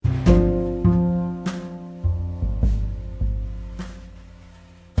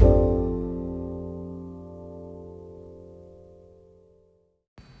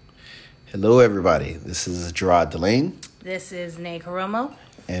Hello, everybody. This is Gerard Delane. This is Nay Karomo.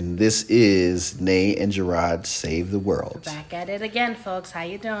 And this is Nay and Gerard Save the World. Back at it again, folks. How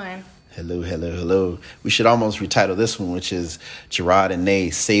you doing? Hello. We should almost retitle this one, which is Gerard and Nay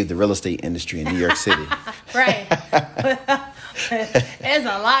Save the Real Estate Industry in New York City. Right. There's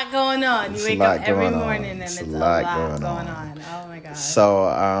a lot going on. You wake up every morning and it's a lot going on. Oh, my God.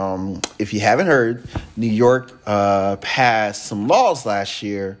 So if you haven't heard, New York passed some laws last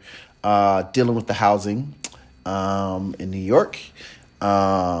year dealing with the housing in New York.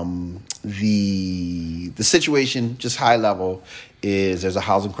 The situation, just high level, is there's a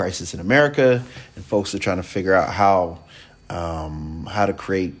housing crisis in America, and folks are trying to figure out how to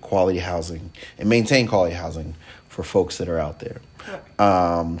create quality housing and maintain quality housing for folks that are out there.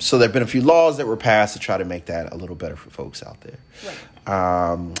 So there have been a few laws that were passed to try to make that a little better for folks out there.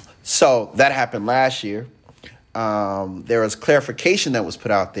 Right. So that happened last year. There was clarification that was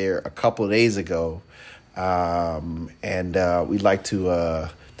put out there a couple of days ago, and we'd like to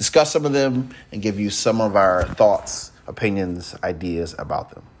discuss some of them and give you some of our thoughts, opinions, ideas about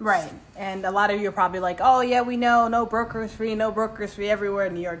them. Right. And a lot of you are probably like, oh, yeah, we know, no brokers free everywhere.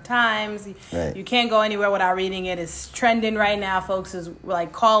 New York Times. Right. You can't go anywhere without reading it. It's trending right now. Folks is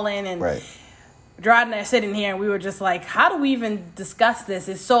like calling and right. Gerard and I are sitting here and we were just like, how do we even discuss this?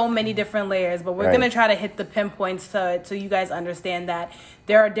 There's so many different layers, but we're going to try to hit the pinpoints so you guys understand that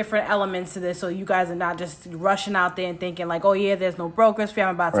there are different elements to this, so you guys are not just rushing out there and thinking like, oh, yeah, there's no brokers fee.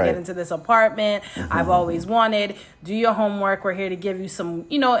 I'm about to get into this apartment. Mm-hmm. I've always wanted. Do your homework. We're here to give you some,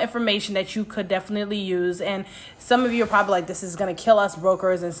 information that you could definitely use. And some of you are probably like, this is going to kill us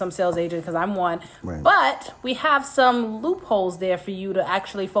brokers and some sales agents because I'm one. Right. But we have some loopholes there for you to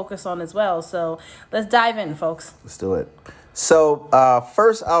actually focus on as well. So let's dive in, folks. Let's do it. So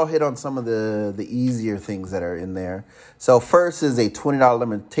first, I'll hit on some of the easier things that are in there. So first is a $20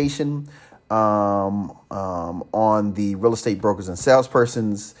 limitation on the real estate brokers and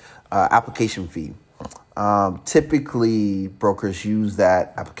salespersons application fee. Typically, brokers use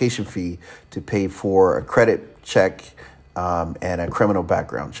that application fee to pay for a credit check and a criminal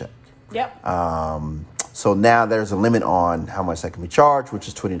background check. Yep. So now there's a limit on how much that can be charged, which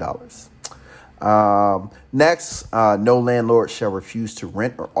is $20. Next, no landlord shall refuse to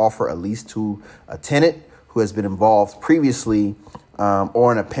rent or offer a lease to a tenant who has been involved previously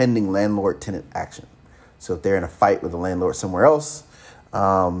or in a pending landlord-tenant action. So if they're in a fight with a landlord somewhere else,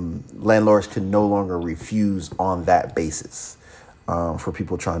 landlords can no longer refuse on that basis for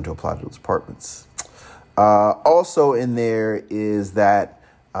people trying to apply to those apartments. Also in there is that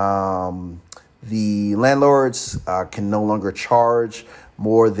the landlords can no longer charge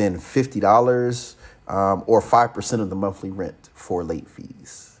more than $50 or 5% of the monthly rent for late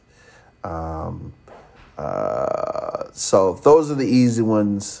fees. So those are the easy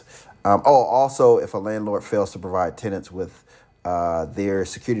ones. Also, if a landlord fails to provide tenants with their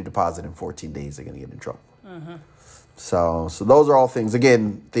security deposit in 14 days, they're going to get in trouble. Mm-hmm. So those are all things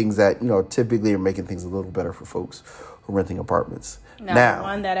that, typically are making things a little better for folks who are renting apartments. Now, the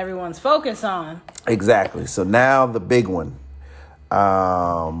one that everyone's focused on. Exactly. So now the big one.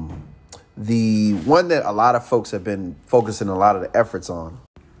 The one that a lot of folks have been focusing a lot of the efforts on.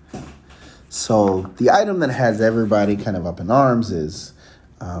 So the item that has everybody kind of up in arms is,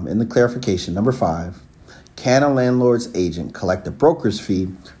 in the clarification, number 5, can a landlord's agent collect a broker's fee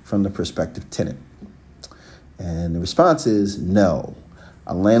from the prospective tenant? And the response is no.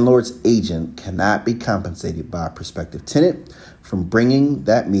 A landlord's agent cannot be compensated by a prospective tenant from bringing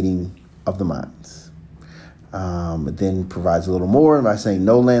that meeting of the minds. It then provides a little more by saying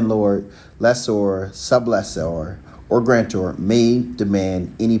no landlord, lessor, sublessor, or grantor may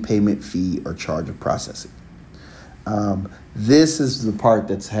demand any payment fee or charge of processing. This is the part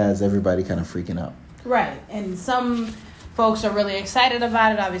that has everybody kind of freaking out. Right. And some folks are really excited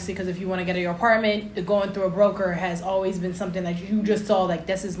about it, obviously, because if you want to get your apartment, going through a broker has always been something that you just saw like,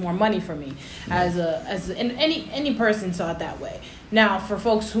 this is more money for me. And any person saw it that way. Now, for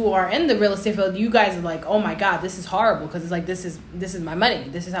folks who are in the real estate field, you guys are like, oh my God, this is horrible because it's like, this is my money.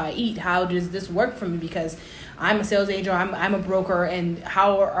 This is how I eat. How does this work for me? Because I'm a sales agent, I'm a broker, and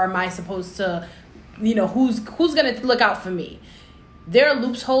how am I supposed to, who's going to look out for me? There are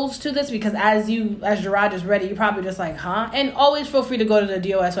loopholes to this because as Gerard just read it, you're probably just like, huh? And always feel free to go to the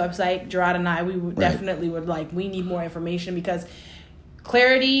DOS website. Gerard and I, definitely would we need more information because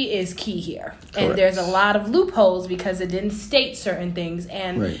clarity is key here. Correct. And there's a lot of loopholes because it didn't state certain things.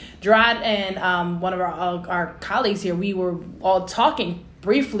 And Gerard and one of our colleagues here, we were all talking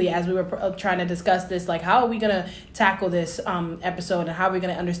briefly as we were trying to discuss this, like how are we going to tackle this episode and how are we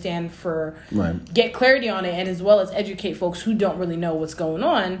going to understand get clarity on it and as well as educate folks who don't really know what's going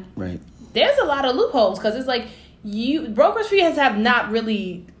on. Right. there's a lot of loopholes because it's like brokers fees have not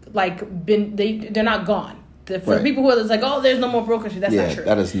really like been they're not gone. For the people who are it's like, oh, there's no more brokerage fee. That's not true.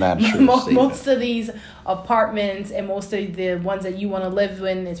 That is not true. Most of these apartments and most of the ones that you want to live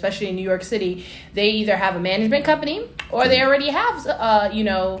in, especially in New York City, they either have a management company or they already have,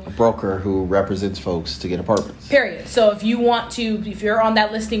 a broker who represents folks to get apartments. Period. So if you're on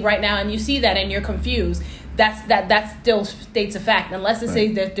that listing right now and you see that and you're confused, that still states a fact. Unless it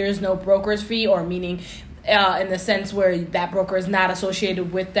says that there's no broker's fee, or meaning in the sense where that broker is not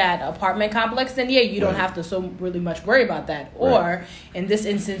associated with that apartment complex, then you don't have to so really much worry about that. Or in this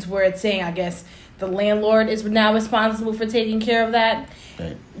instance where it's saying, I guess, the landlord is now responsible for taking care of that.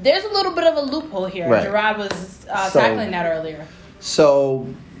 Right. There's a little bit of a loophole here. Right. Gerard was tackling that earlier. So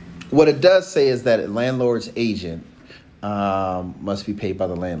what it does say is that a landlord's agent must be paid by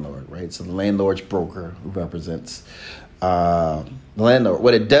the landlord, right? So the landlord's broker who represents the landlord.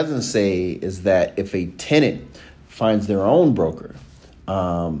 What it doesn't say is that if a tenant finds their own broker,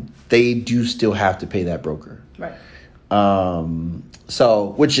 they do still have to pay that broker. Right.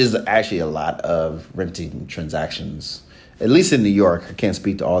 So, which is actually a lot of renting transactions, at least in New York. I can't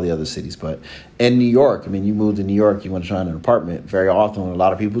speak to all the other cities, but in New York, I mean, you move to New York, you want to try an apartment. Very often, what a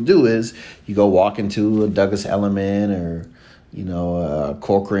lot of people do is you go walk into a Douglas Elliman or, a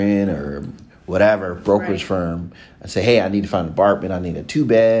Corcoran or whatever brokerage firm and say, hey, I need to find an apartment. I need a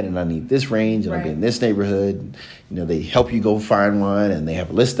 2-bed and I need this range and I'll be in this neighborhood. They help you go find one and they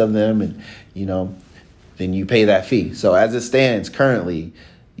have a list of them and, then you pay that fee. So as it stands currently,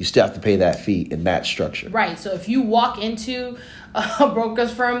 you still have to pay that fee in that structure. Right. So if you walk into a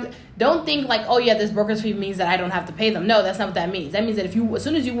broker's firm, don't think like, oh yeah, this broker's fee means that I don't have to pay them. No, that's not what that means. That means that as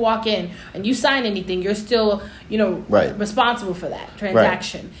soon as you walk in and you sign anything, you're still, responsible for that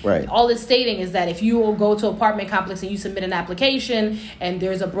transaction. Right. All it's stating is that if you will go to an apartment complex and you submit an application and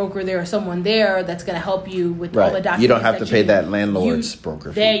there's a broker there or someone there that's going to help you with all the documents. You don't have to pay that landlord's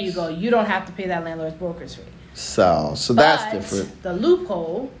broker fee. There you go. You don't have to pay that landlord's broker's fee. So that's different. The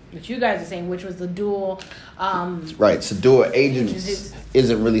loophole, which you guys are saying, which was the dual... So dual agents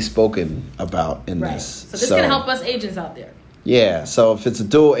isn't really spoken about in this. So this can help us agents out there. Yeah, so if it's a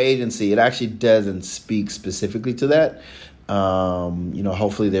dual agency, it actually doesn't speak specifically to that.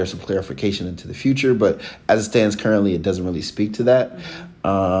 Hopefully there's some clarification into the future, but as it stands currently, it doesn't really speak to that.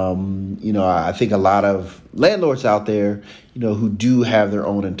 Mm-hmm. I think a lot of landlords out there, who do have their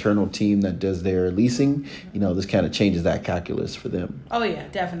own internal team that does their leasing, this kind of changes that calculus for them. Oh yeah,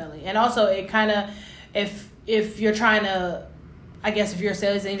 definitely. And also it kind of, if you're trying to, I guess if you're a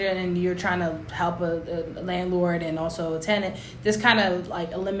sales agent and you're trying to help a landlord and also a tenant, this kind of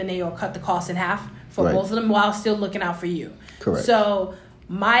like eliminate or cut the cost in half for both of them while still looking out for you. Correct. So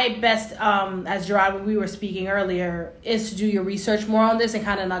my best, as Gerard, when we were speaking earlier, is to do your research more on this and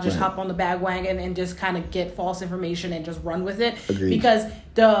kind of not just hop on the bandwagon and just kind of get false information and just run with it. Agreed. Because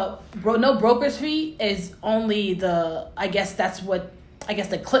no broker's fee is only the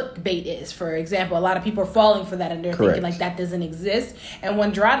clickbait is. For example, a lot of people are falling for that and they're thinking like that doesn't exist. And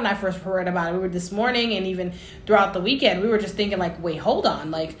when Gerard and I first heard about it, we were this morning and even throughout the weekend, we were just thinking like, wait, hold on,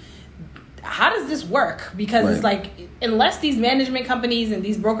 like, how does this work? Because it's like, unless these management companies and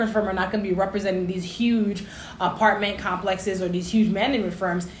these brokerage firms are not going to be representing these huge apartment complexes or these huge management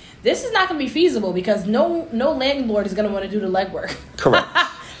firms, this is not going to be feasible because no landlord is going to want to do the legwork. Correct.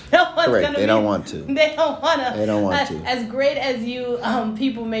 Correct. They don't want to. They don't want to. to. As great as you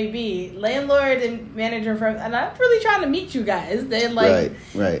people may be, landlord and manager firms are not really trying to meet you guys. They're like,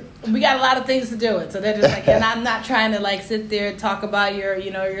 right. We got a lot of things to do it. So they're just like, and I'm not trying to like sit there and talk about your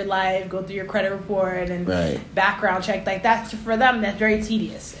life, go through your credit report and background check. Like that's for them, that's very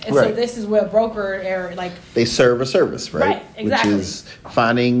tedious. And so this is where they serve a service, right? Right, exactly. Which is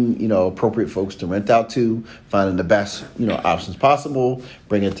finding, appropriate folks to rent out to, finding the best, options possible,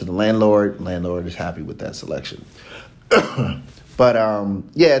 bring it to the landlord. Landlord is happy with that selection. But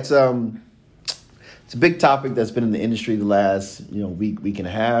it's a big topic that's been in the industry the last week and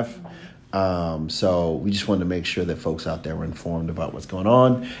a half. So we just wanted to make sure that folks out there were informed about what's going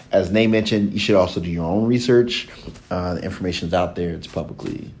on. As Nate mentioned, you should also do your own research. The information's out there. It's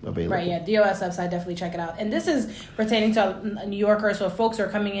publicly available. Right, yeah. DOS website, definitely check it out. And this is pertaining to New Yorkers. So if folks are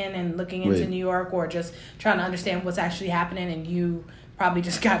coming in and looking into New York or just trying to understand what's actually happening and you probably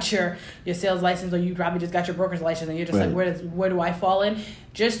just got your sales license or you probably just got your broker's license and you're just like, where do I fall in?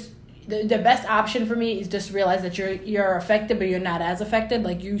 Just the best option for me is just realize that you're affected, but you're not as affected.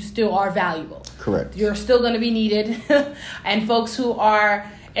 Like you still are valuable. Correct. You're still going to be needed. And folks who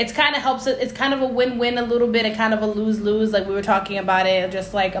are it's kind of helps it. It's kind of a win-win a little bit, and kind of a lose-lose. Like we were talking about it,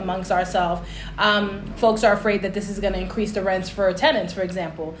 just like amongst ourselves. Folks are afraid that this is going to increase the rents for tenants, for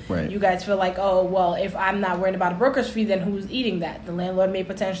example. Right. You guys feel like, oh, well, if I'm not worried about a broker's fee, then who's eating that? The landlord may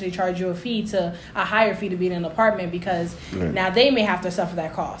potentially charge you a higher fee to be in an apartment because now they may have to suffer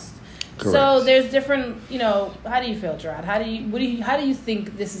that cost. Correct. So there's different, how do you feel, Gerard? How do you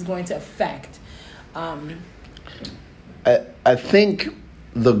think this is going to affect? I think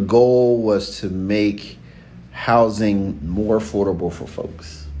the goal was to make housing more affordable for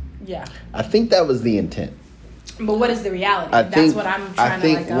folks. Yeah. I think that was the intent. But what is the reality? That's what I'm trying to I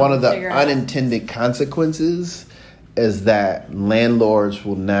think one of the unintended consequences is that landlords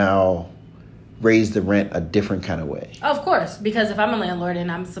will now raise the rent a different kind of way. Of course, because if I'm a landlord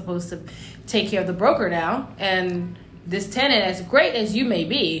and I'm supposed to take care of the broker now, and this tenant, as great as you may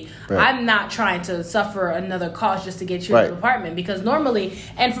be, I'm not trying to suffer another cost just to get you an apartment. Because normally,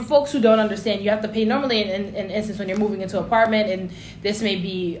 and for folks who don't understand, you have to pay normally in instance when you're moving into an apartment, and this may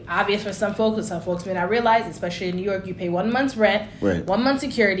be obvious for some folks, but some folks may not realize, especially in New York, you pay 1 month's rent, 1 month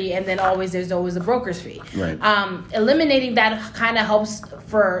security, and then there's always a broker's fee. Right. Eliminating that kind of helps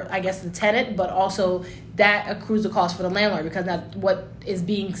for, I guess, the tenant, but also that accrues the cost for the landlord, because now what is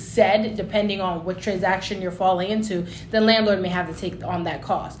being said, depending on what transaction you're falling into, the landlord may have to take on that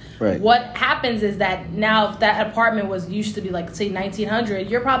cost. Right. What happens is that now if that apartment used to be like, say, $1,900,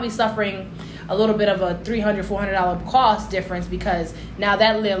 you're probably suffering a little bit of a $300, $400 cost difference, because now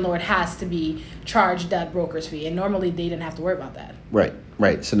that landlord has to be charged that broker's fee, and normally they didn't have to worry about that. Right.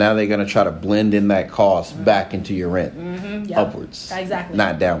 So now they're going to try to blend in that cost back into your rent, upwards, exactly,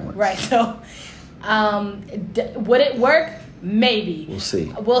 not downwards. Right. So, would it work? Maybe. We'll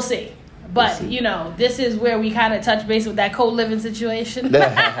see. But, this is where we kind of touch base with that co-living situation. We're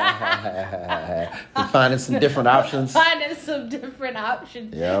finding some different options.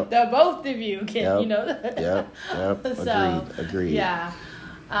 Yep. That both of you can, Yep. Agreed. Yeah.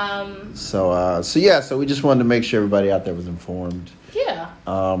 So we just wanted to make sure everybody out there was informed. Yeah.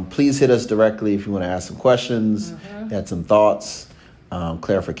 Please hit us directly if you want to ask some questions, had some thoughts,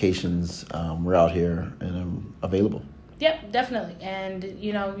 clarifications. We're out here and I'm available. Yep, definitely. And,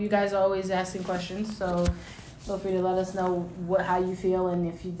 you guys are always asking questions, so feel free to let us know how you feel, and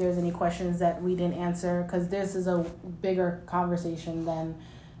if there's any questions that we didn't answer, because this is a bigger conversation than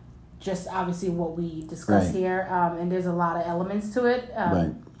just obviously what we discuss here. And there's a lot of elements to it.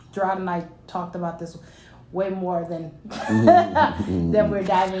 Gerard and I talked about this way more than than we're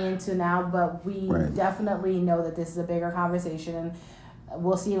diving into now, but we definitely know that this is a bigger conversation, and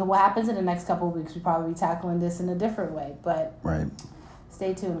we'll see what happens in the next couple of weeks. We'll probably be tackling this in a different way, but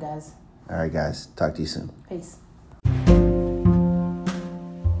stay tuned, guys. All right, guys. Talk to you soon. Peace.